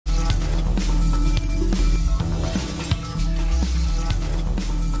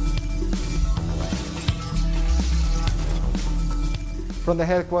From the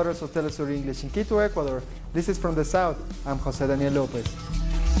headquarters of Telesur English in Quito, Ecuador, this is From the South. I'm Jose Daniel Lopez.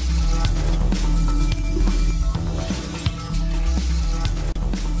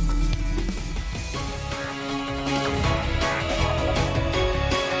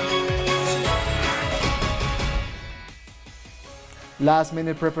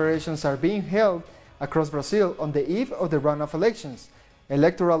 Last-minute preparations are being held across Brazil on the eve of the runoff elections.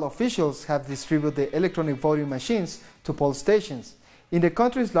 Electoral officials have distributed the electronic voting machines to poll stations. In the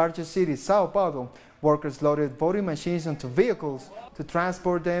country's largest city, Sao Paulo, workers loaded voting machines onto vehicles to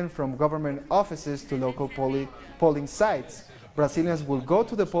transport them from government offices to local polling sites. Brazilians will go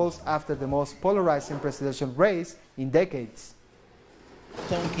to the polls after the most polarizing presidential race in decades.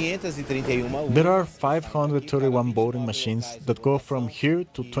 There are 531 voting machines that go from here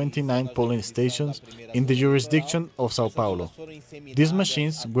to 29 polling stations in the jurisdiction of Sao Paulo. These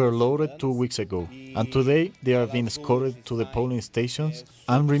machines were loaded 2 weeks ago, and today they are being escorted to the polling stations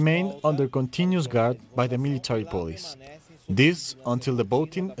and remain under continuous guard by the military police. This until the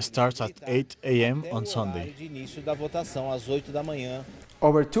voting starts at 8 a.m. on Sunday.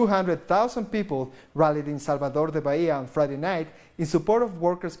 Over 200,000 people rallied in Salvador de Bahia on Friday night in support of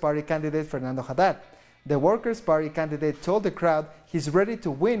Workers' Party candidate Fernando Haddad. The Workers' Party candidate told the crowd he's ready to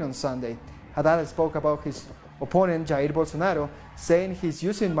win on Sunday. Haddad spoke about his opponent Jair Bolsonaro, saying he's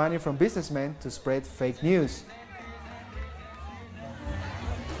using money from businessmen to spread fake news.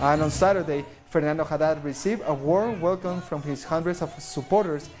 And on Saturday, Fernando Haddad received a warm welcome from his hundreds of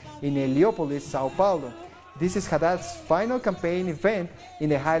supporters in Heliópolis, Sao Paulo. This is Haddad's final campaign event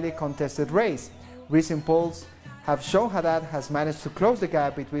in a highly contested race. Recent polls have shown Haddad has managed to close the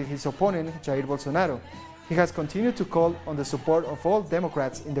gap between his opponent, Jair Bolsonaro. He has continued to call on the support of all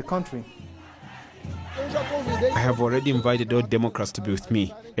Democrats in the country. I have already invited all Democrats to be with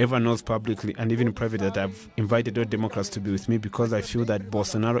me. Everyone knows publicly and even in private that I've invited all Democrats to be with me because I feel that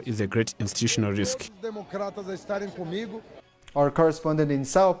Bolsonaro is a great institutional risk. Our correspondent in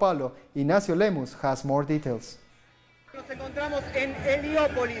Sao Paulo, Ignacio Lemus, has more details.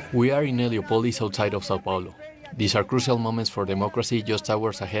 We are in Heliópolis outside of Sao Paulo. These are crucial moments for democracy just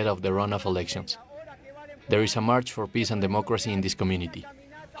hours ahead of the runoff elections. There is a march for peace and democracy in this community.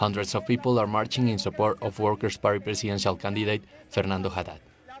 Hundreds of people are marching in support of Workers' Party presidential candidate Fernando Haddad.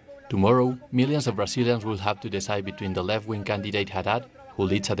 Tomorrow, millions of Brazilians will have to decide between the left-wing candidate Haddad, who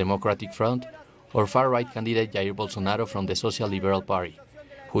leads a democratic front, or far-right candidate Jair Bolsonaro from the Social Liberal Party,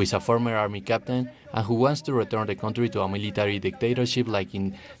 who is a former army captain and who wants to return the country to a military dictatorship like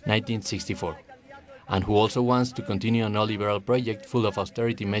in 1964, and who also wants to continue a neoliberal project full of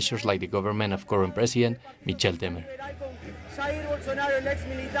austerity measures like the government of current president Michel Temer.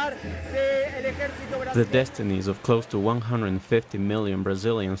 The destinies of close to 150 million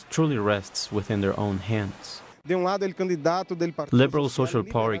Brazilians truly rests within their own hands. Liberal Social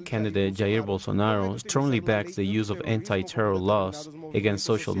Party candidate Jair Bolsonaro strongly backs the use of anti-terror laws against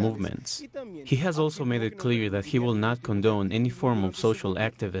social movements. He has also made it clear that he will not condone any form of social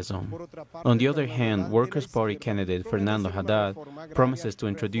activism. On the other hand, Workers' Party candidate Fernando Haddad promises to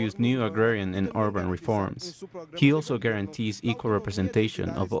introduce new agrarian and urban reforms. He also guarantees equal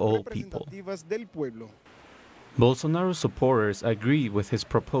representation of all people. Bolsonaro's supporters agree with his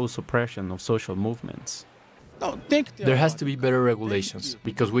proposed suppression of social movements. There has to be better regulations,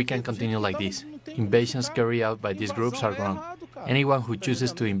 because we can't continue like this. Invasions carried out by these groups are wrong. Anyone who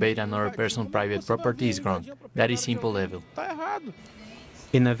chooses to invade another person's private property is wrong. That is simple evil.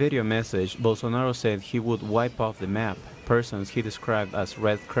 In a video message, Bolsonaro said he would wipe off the map persons he described as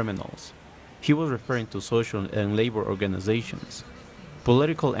red criminals. He was referring to social and labor organizations.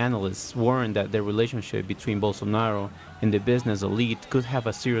 Political analysts warn that the relationship between Bolsonaro and the business elite could have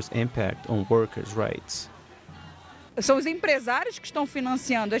a serious impact on workers' rights.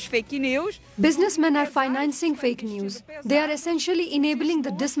 Businessmen are financing fake news. They are essentially enabling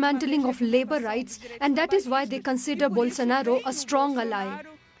the dismantling of labor rights, and that is why they consider Bolsonaro a strong ally.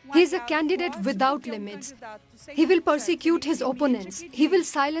 He is a candidate without limits. He will persecute his opponents. He will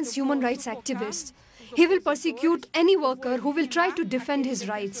silence human rights activists. He will persecute any worker who will try to defend his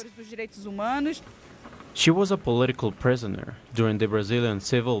rights. She was a political prisoner during the Brazilian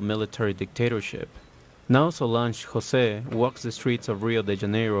civil-military dictatorship. Now Solange José walks the streets of Rio de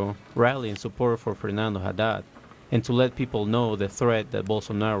Janeiro, rallying support for Fernando Haddad, and to let people know the threat that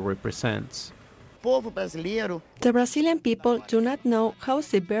Bolsonaro represents. The Brazilian people do not know how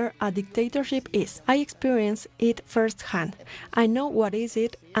severe a dictatorship is. I experienced it firsthand. I know what is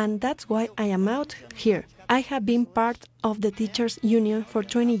it, and that's why I am out here. I have been part of the teachers' union for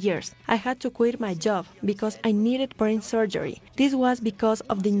 20 years. I had to quit my job because I needed brain surgery. This was because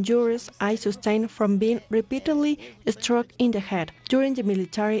of the injuries I sustained from being repeatedly struck in the head during the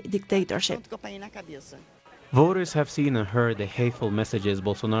military dictatorship. Voters have seen and heard the hateful messages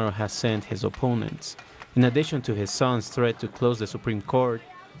Bolsonaro has sent his opponents. In addition to his son's threat to close the Supreme Court,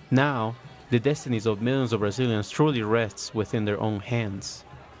 now the destinies of millions of Brazilians truly rests within their own hands.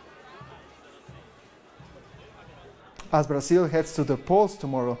 As Brazil heads to the polls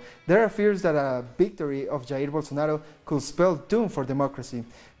tomorrow, there are fears that a victory of Jair Bolsonaro could spell doom for democracy.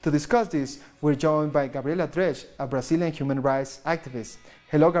 To discuss this, we're joined by Gabriela Dresch, a Brazilian human rights activist.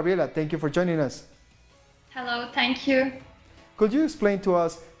 Hello, Gabriela. Thank you for joining us. Hello, thank you. Could you explain to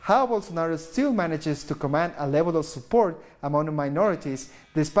us how Bolsonaro still manages to command a level of support among minorities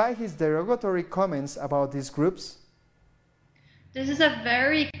despite his derogatory comments about these groups? This is a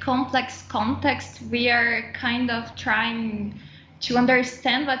very complex context. We are kind of trying to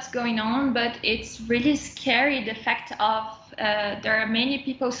understand what's going on, but it's really scary, the fact of there are many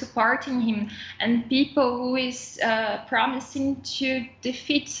people supporting him and people who is promising to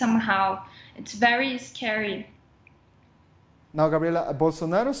defeat somehow. It's very scary. Now, Gabriela,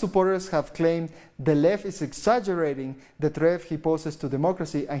 Bolsonaro supporters have claimed the left is exaggerating the threat he poses to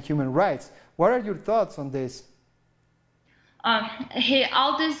democracy and human rights. What are your thoughts on this?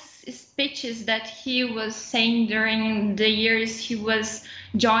 All these speeches that he was saying during the years he was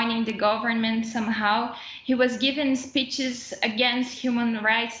joining the government somehow, he was giving speeches against human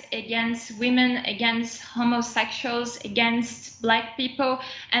rights, against women, against homosexuals, against black people,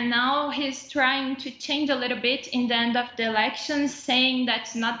 and now he's trying to change a little bit in the end of the elections, saying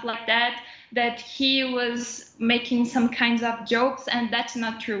that's not like that he was making some kinds of jokes, and that's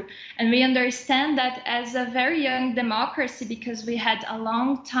not true. And we understand that as a very young democracy, because we had a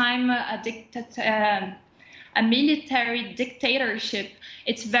long time a military dictatorship,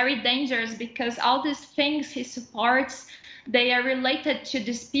 it's very dangerous because all these things he supports, they are related to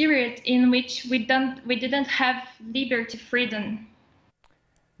this period in which we didn't have liberty, freedom.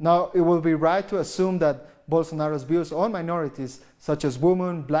 Now, it will be right to assume that Bolsonaro's views on minorities, such as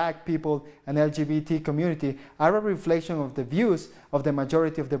women, black people, and LGBT community, are a reflection of the views of the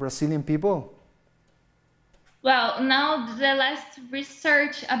majority of the Brazilian people? Well, now the last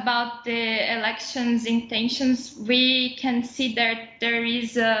research about the elections intentions, we can see that there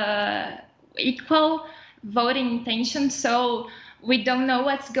is equal voting intention. So we don't know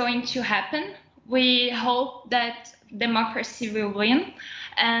what's going to happen. We hope that democracy will win.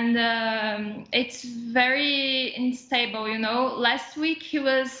 And it's very unstable, you know. Last week he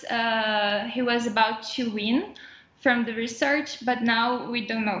was about to win from the research, but now we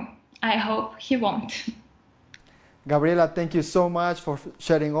don't know. I hope he won't. Gabriela, thank you so much for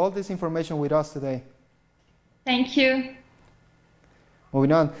sharing all this information with us today. Thank you.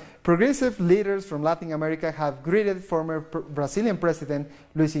 Moving on, progressive leaders from Latin America have greeted former Brazilian President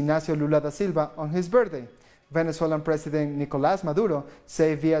Luis Ignacio Lula da Silva on his birthday. Venezuelan President Nicolás Maduro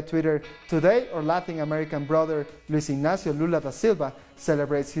said via Twitter, "Today our Latin American brother Luis Ignacio Lula da Silva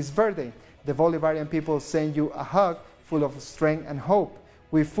celebrates his birthday. The Bolivarian people send you a hug full of strength and hope.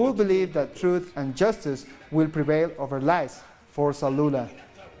 We fully believe that truth and justice will prevail over lies. Forza Lula."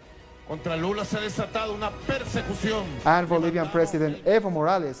 Contra Lula se ha desatado una persecución. And Bolivian President Evo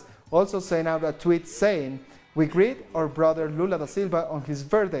Morales also sent out a tweet saying, "We greet our brother Lula da Silva on his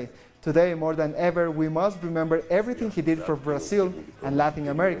birthday. Today, more than ever, we must remember everything he did for Brazil and Latin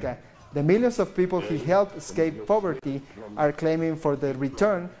America. The millions of people he helped escape poverty are claiming for the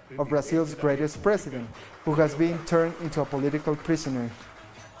return of Brazil's greatest president, who has been turned into a political prisoner."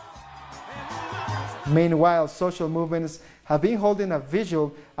 Meanwhile, social movements have been holding a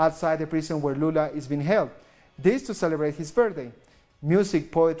vigil outside the prison where Lula is being held, this to celebrate his birthday.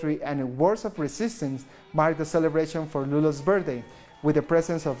 Music, poetry, and words of resistance mark the celebration for Lula's birthday. With the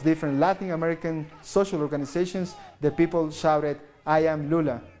presence of different Latin American social organizations, the people shouted, "I am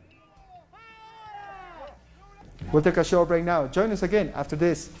Lula." We'll take a short break now. Join us again after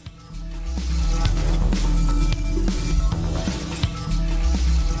this.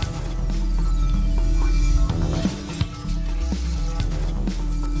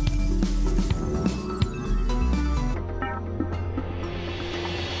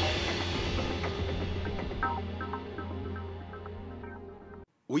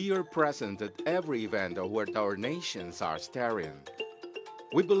 We are present at every event where our nations are staring.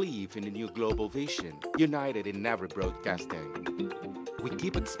 We believe in a new global vision, united in every broadcasting. We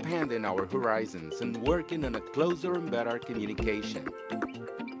keep expanding our horizons and working on a closer and better communication.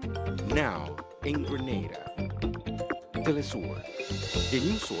 Now, in Grenada. Telesur, the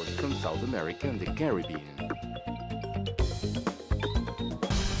news source from South America and the Caribbean.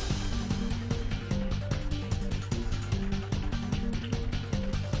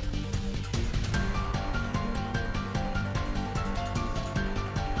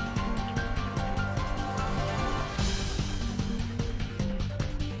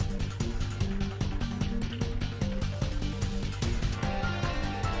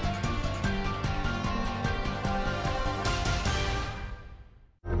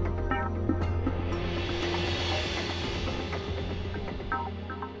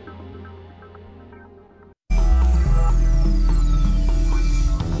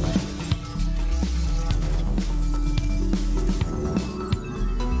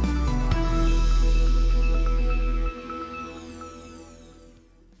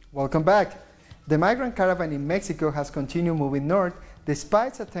 Welcome back. The migrant caravan in Mexico has continued moving north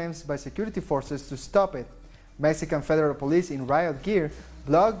despite attempts by security forces to stop it. Mexican federal police in riot gear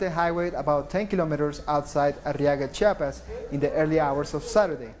blocked the highway about 10 kilometers outside Arriaga, Chiapas in the early hours of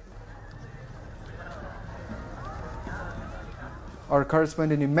Saturday. Our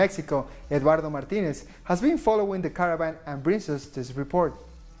correspondent in Mexico, Eduardo Martinez, has been following the caravan and brings us this report.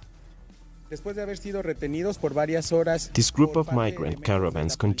 This group of migrant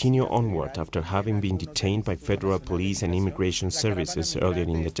caravans continue onward after having been detained by federal police and immigration services earlier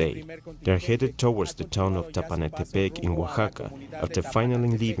in the day. They are headed towards the town of Tapanatepec in Oaxaca after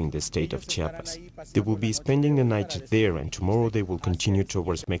finally leaving the state of Chiapas. They will be spending the night there, and tomorrow they will continue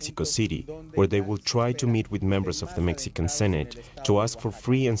towards Mexico City, where they will try to meet with members of the Mexican Senate to ask for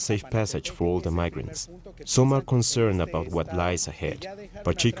free and safe passage for all the migrants. Some are concerned about what lies ahead,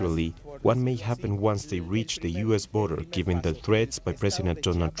 particularly what may happen once they reach the U.S. border, given the threats by President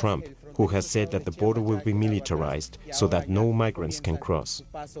Donald Trump, who has said that the border will be militarized so that no migrants can cross.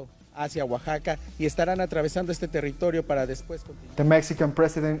 The Mexican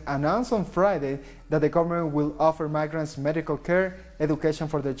president announced on Friday that the government will offer migrants medical care, education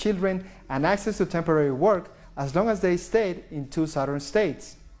for their children, and access to temporary work as long as they stayed in 2 southern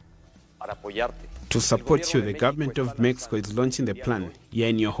states. To support you, the government of Mexico is launching the plan, You're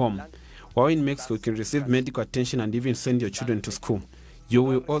in Your Home. While in Mexico, you can receive medical attention and even send your children to school. You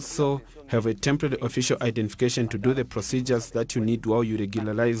will also have a temporary official identification to do the procedures that you need while you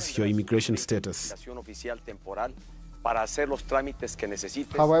regularize your immigration status.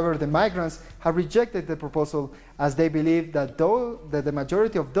 However, the migrants have rejected the proposal as they believe that the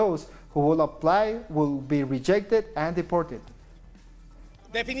majority of those who will apply will be rejected and deported.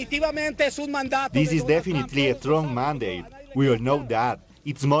 This is definitely a strong mandate. We all know that.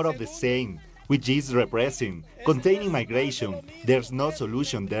 It's more of the same, which is repressing, containing migration. There's no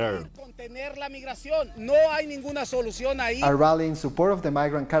solution there. A rally in support of the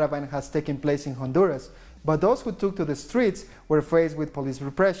migrant caravan has taken place in Honduras, but those who took to the streets were faced with police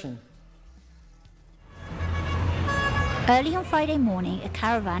repression. Early on Friday morning, a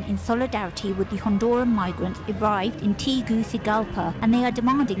caravan in solidarity with the Honduran migrants arrived in Tegucigalpa, and they are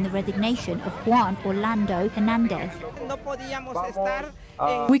demanding the resignation of Juan Orlando Hernandez.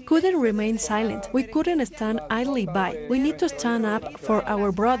 We couldn't remain silent. We couldn't stand idly by. We need to stand up for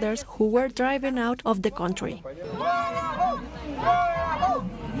our brothers who were driven out of the country.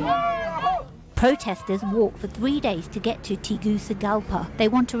 Protesters walked for 3 days to get to Tegucigalpa. They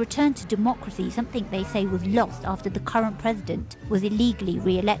want to return to democracy, something they say was lost after the current president was illegally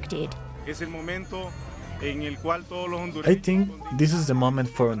re-elected. I think this is the moment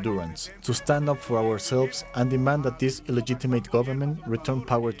for Hondurans to stand up for ourselves and demand that this illegitimate government return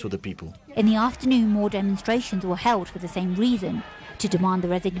power to the people. In the afternoon, more demonstrations were held for the same reason, to demand the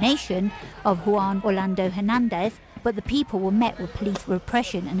resignation of Juan Orlando Hernandez, but the people were met with police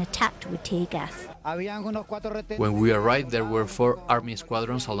repression and attacked with tear gas. When we arrived, there were 4 army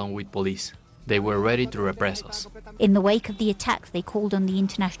squadrons along with police. They were ready to repress us. In the wake of the attacks, they called on the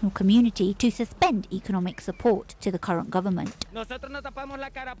international community to suspend economic support to the current government.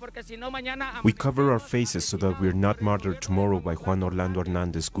 We cover our faces so that we're not murdered tomorrow by Juan Orlando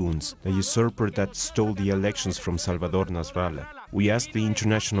Hernandez goons, the usurper that stole the elections from Salvador Nasrallah. We ask the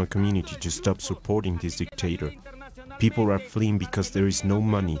international community to stop supporting this dictator. People are fleeing because there is no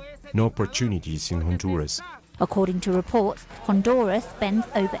money, no opportunities in Honduras. According to reports, Honduras spends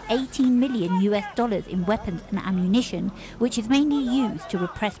over $18 million in weapons and ammunition, which is mainly used to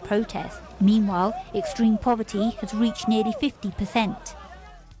repress protests. Meanwhile, extreme poverty has reached nearly 50%.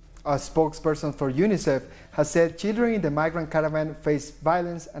 A spokesperson for UNICEF has said children in the migrant caravan face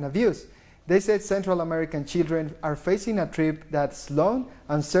violence and abuse. They said Central American children are facing a trip that's long,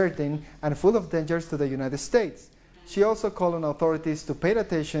 uncertain, and full of dangers to the United States. She also called on authorities to pay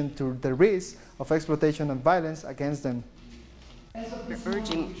attention to the risk of exploitation and violence against them. We're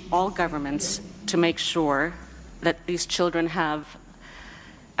urging all governments to make sure that these children have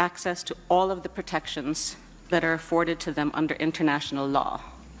access to all of the protections that are afforded to them under international law.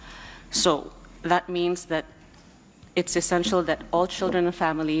 So that means that it's essential that all children and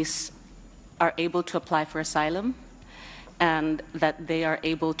families are able to apply for asylum and that they are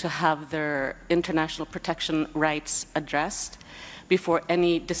able to have their international protection rights addressed before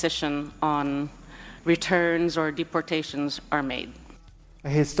any decision on returns or deportations are made. A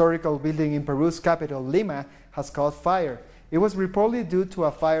historical building in Peru's capital, Lima, has caught fire. It was reportedly due to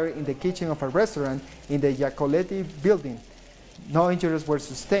a fire in the kitchen of a restaurant in the Yacoleti building. No injuries were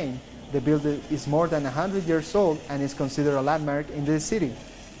sustained. The building is more than 100 years old and is considered a landmark in the city.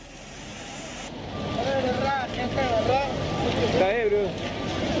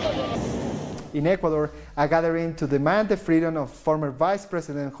 In Ecuador, a gathering to demand the freedom of former Vice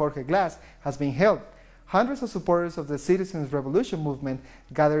President Jorge Glass has been held. Hundreds of supporters of the Citizens' Revolution movement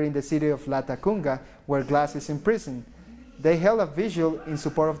gathered in the city of La Tacunga, where Glass is imprisoned. They held a vigil in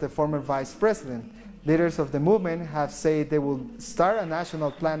support of the former vice president. Leaders of the movement have said they will start a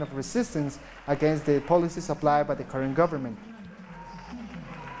national plan of resistance against the policies applied by the current government.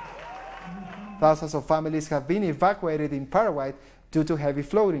 Thousands of families have been evacuated in Paraguay due to heavy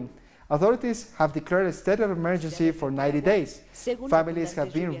flooding. Authorities have declared a state of emergency for 90 days. Families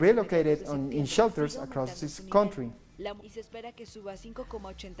have been relocated in shelters across this country.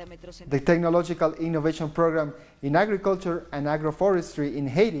 The Technological Innovation Program in Agriculture and Agroforestry in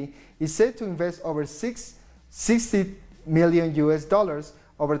Haiti is set to invest over $60 million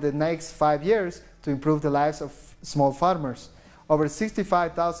over the next 5 years to improve the lives of small farmers. Over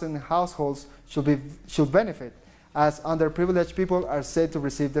 65,000 households should benefit, as underprivileged people are said to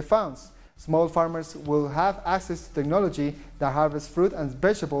receive the funds. Small farmers will have access to technology that harvests fruit and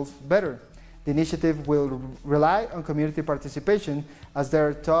vegetables better. The initiative will rely on community participation as they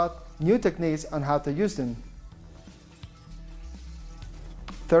are taught new techniques on how to use them.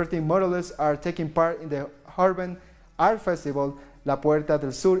 13 modelists are taking part in the urban art festival La Puerta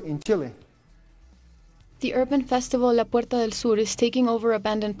del Sur in Chile. The urban festival La Puerta del Sur is taking over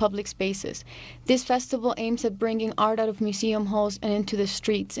abandoned public spaces. This festival aims at bringing art out of museum halls and into the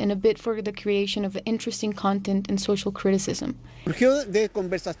streets in a bid for the creation of interesting content and social criticism.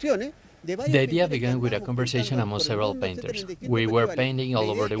 The idea began with a conversation among several painters. We were painting all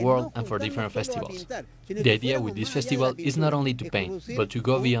over the world and for different festivals. The idea with this festival is not only to paint, but to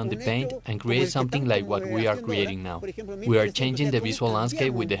go beyond the paint and create something like what we are creating now. We are changing the visual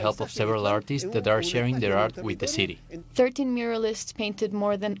landscape with the help of several artists that are sharing their art with the city. 13 muralists painted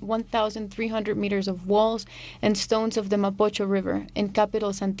more than 1,300 meters of walls and stones of the Mapocho River in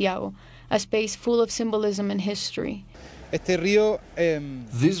capital Santiago, a space full of symbolism and history.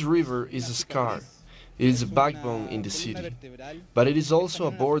 This river is a scar. It is a backbone in the city. But it is also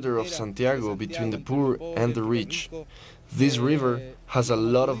a border of Santiago between the poor and the rich. This river has a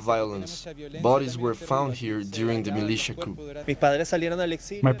lot of violence. Bodies were found here during the militia coup.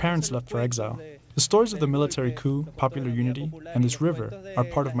 My parents left for exile. The stories of the military coup, popular unity, and this river are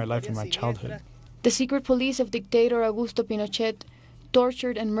part of my life and my childhood. The secret police of dictator Augusto Pinochet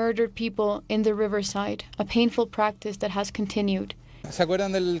tortured and murdered people in the riverside, a painful practice that has continued.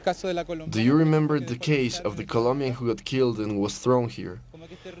 Do you remember the case of the Colombian who got killed and was thrown here?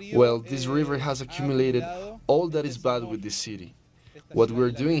 Well, this river has accumulated all that is bad with this city. What we're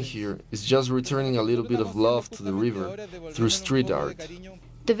doing here is just returning a little bit of love to the river through street art.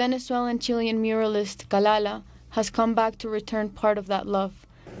 The Venezuelan-Chilean muralist Kalala has come back to return part of that love.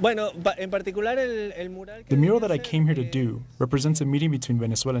 The mural that I came here to do represents a meeting between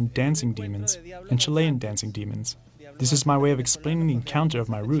Venezuelan dancing demons and Chilean dancing demons. This is my way of explaining the encounter of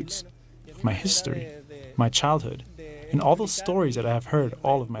my roots, of my history, my childhood, and all those stories that I have heard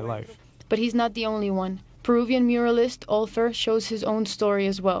all of my life. But he's not the only one. Peruvian muralist Olfer shows his own story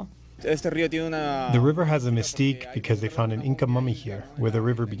as well. The river has a mystique because they found an Inca mummy here, where the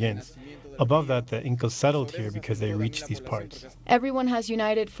river begins. Above that, the Incas settled here because they reached these parts. Everyone has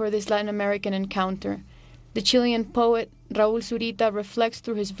united for this Latin American encounter. The Chilean poet Raúl Zurita reflects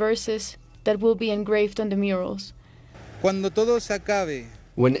through his verses that will be engraved on the murals. When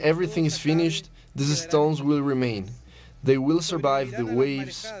everything is finished, these stones will remain. They will survive the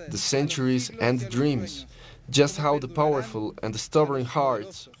waves, the centuries, and the dreams, just how the powerful and the stubborn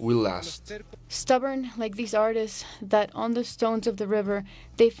hearts will last. Stubborn, like these artists, that on the stones of the river,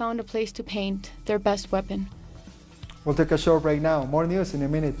 they found a place to paint, their best weapon. We'll take a short break now. More news in a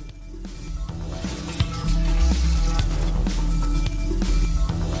minute.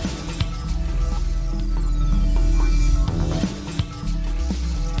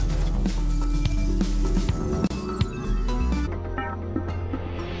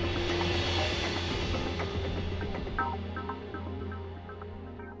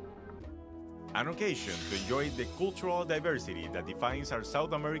 an occasion to enjoy the cultural diversity that defines our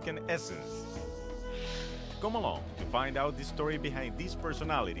South American essence. Come along to find out the story behind these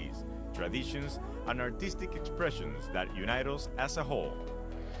personalities, traditions, and artistic expressions that unite us as a whole.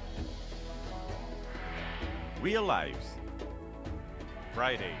 Real Lives,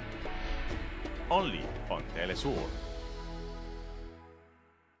 Friday, only on Telesur.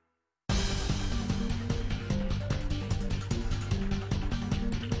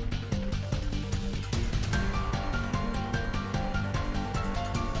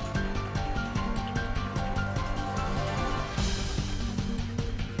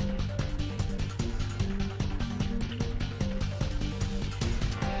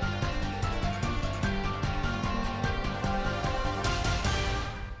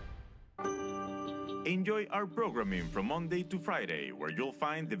 Enjoy our programming from Monday to Friday, where you'll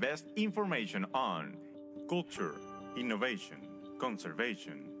find the best information on culture, innovation,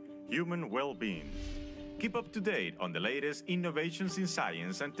 conservation, human well-being. Keep up to date on the latest innovations in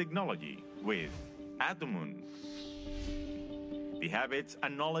science and technology with Atomun. The habits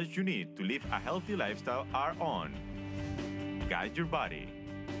and knowledge you need to live a healthy lifestyle are on Guide Your Body.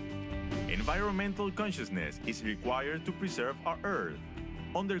 Environmental consciousness is required to preserve our Earth.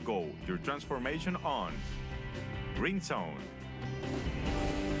 Undergo your transformation on Green Zone.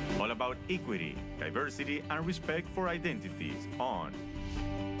 All about equity, diversity, and respect for identities on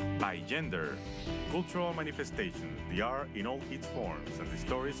By Gender. Cultural manifestations, the art in all its forms, and the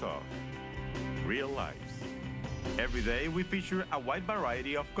stories of real lives. Every day we feature a wide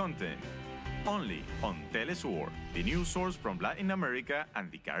variety of content. Only on Telesur, the news source from Latin America and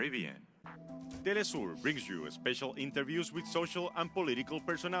the Caribbean. Telesur brings you special interviews with social and political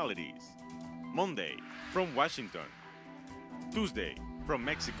personalities. Monday, from Washington. Tuesday, from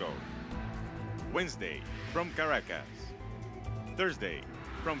Mexico. Wednesday, from Caracas. Thursday,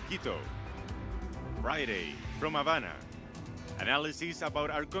 from Quito. Friday, from Havana. Analysis about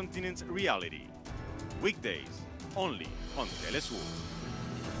our continent's reality. Weekdays, only on Telesur.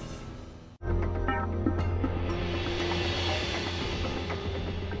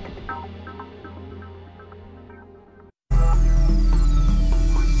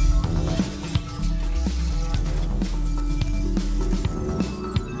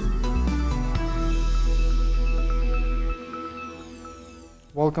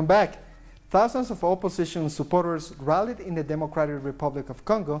 Welcome back. Thousands of opposition supporters rallied in the Democratic Republic of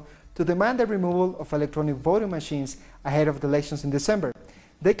Congo to demand the removal of electronic voting machines ahead of the elections in December.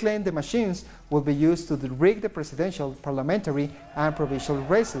 They claim the machines will be used to rig the presidential, parliamentary, and provincial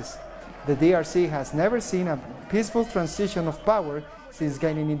races. The DRC has never seen a peaceful transition of power since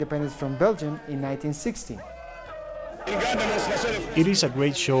gaining independence from Belgium in 1960. It is a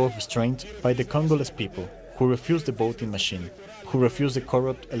great show of strength by the Congolese people, who refuse the voting machine, who refuse the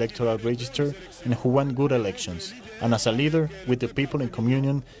corrupt electoral register, and who want good elections. And as a leader, with the people in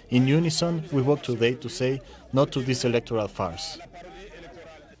communion, in unison, we work today to say no to this electoral farce.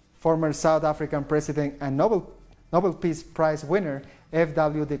 Former South African President and Nobel Peace Prize winner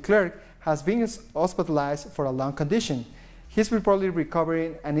F.W. de Klerk has been hospitalized for a lung condition. He's reportedly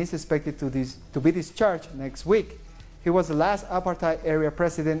recovering and is expected to be discharged next week. He was the last apartheid-area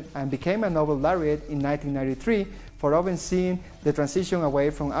president and became a Nobel laureate in 1993 for overseeing the transition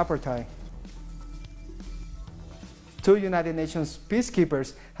away from apartheid. 2 United Nations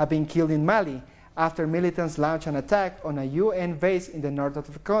peacekeepers have been killed in Mali after militants launched an attack on a UN base in the north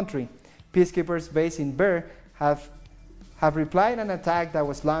of the country. Peacekeepers based in Ber have replied an attack that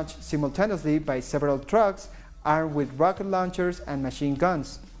was launched simultaneously by several trucks armed with rocket launchers and machine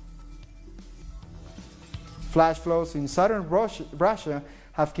guns. Flash floods in southern Russia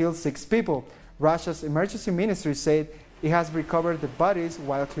have killed 6 people. Russia's emergency ministry said it has recovered the bodies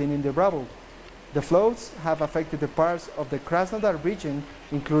while cleaning the rubble. The floods have affected the parts of the Krasnodar region,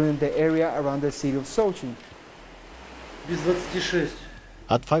 including the area around the city of Sochi.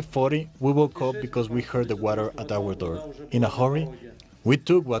 At 5:40, we woke up because we heard the water at our door. In a hurry, we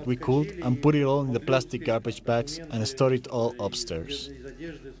took what we could and put it all in the plastic garbage bags and stored it all upstairs.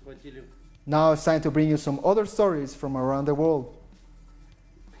 Now it's time to bring you some other stories from around the world.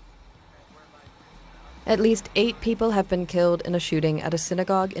 At least 8 people have been killed in a shooting at a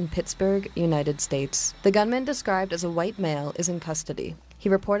synagogue in Pittsburgh, United States. The gunman, described as a white male, is in custody. He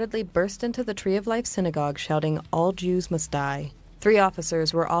reportedly burst into the Tree of Life synagogue shouting, "All Jews must die." 3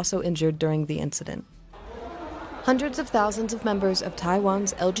 officers were also injured during the incident. Hundreds of thousands of members of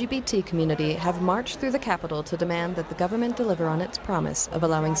Taiwan's LGBT community have marched through the capital to demand that the government deliver on its promise of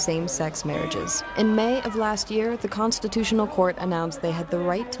allowing same-sex marriages. In May of last year, the Constitutional Court announced they had the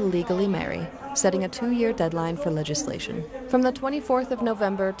right to legally marry. setting a 2-year deadline for legislation. From the 24th of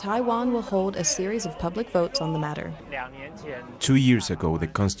November, Taiwan will hold a series of public votes on the matter. 2 years ago, the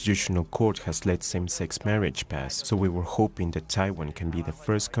Constitutional Court has let same-sex marriage pass, so we were hoping that Taiwan can be the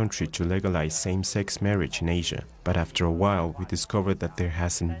first country to legalize same-sex marriage in Asia. But after a while, we discovered that there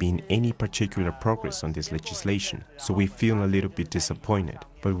hasn't been any particular progress on this legislation, so we feel a little bit disappointed.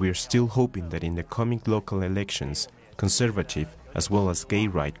 But we're still hoping that in the coming local elections, conservative as well as gay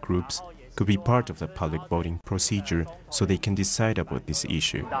right groups could be part of the public voting procedure so they can decide about this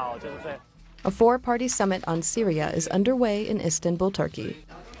issue. A 4-party summit on Syria is underway in Istanbul, Turkey.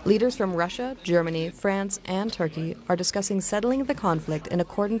 Leaders from Russia, Germany, France, and Turkey are discussing settling the conflict in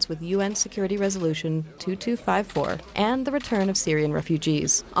accordance with UN Security Resolution 2254 and the return of Syrian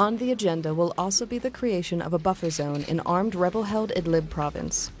refugees. On the agenda will also be the creation of a buffer zone in armed rebel-held Idlib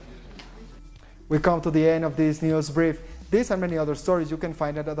province. We come to the end of this news brief. These and many other stories you can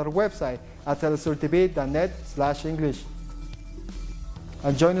find at our website at telesurtv.net/English.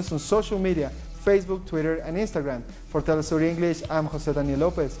 And join us on social media, Facebook, Twitter, and Instagram. For Telesur English, I'm Jose Daniel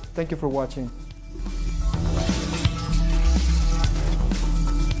Lopez. Thank you for watching.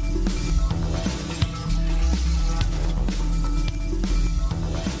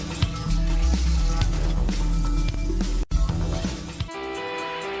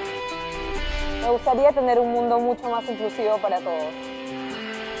 Me gustaría tener un mundo mucho más inclusivo para todos.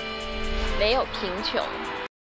 没有贫穷。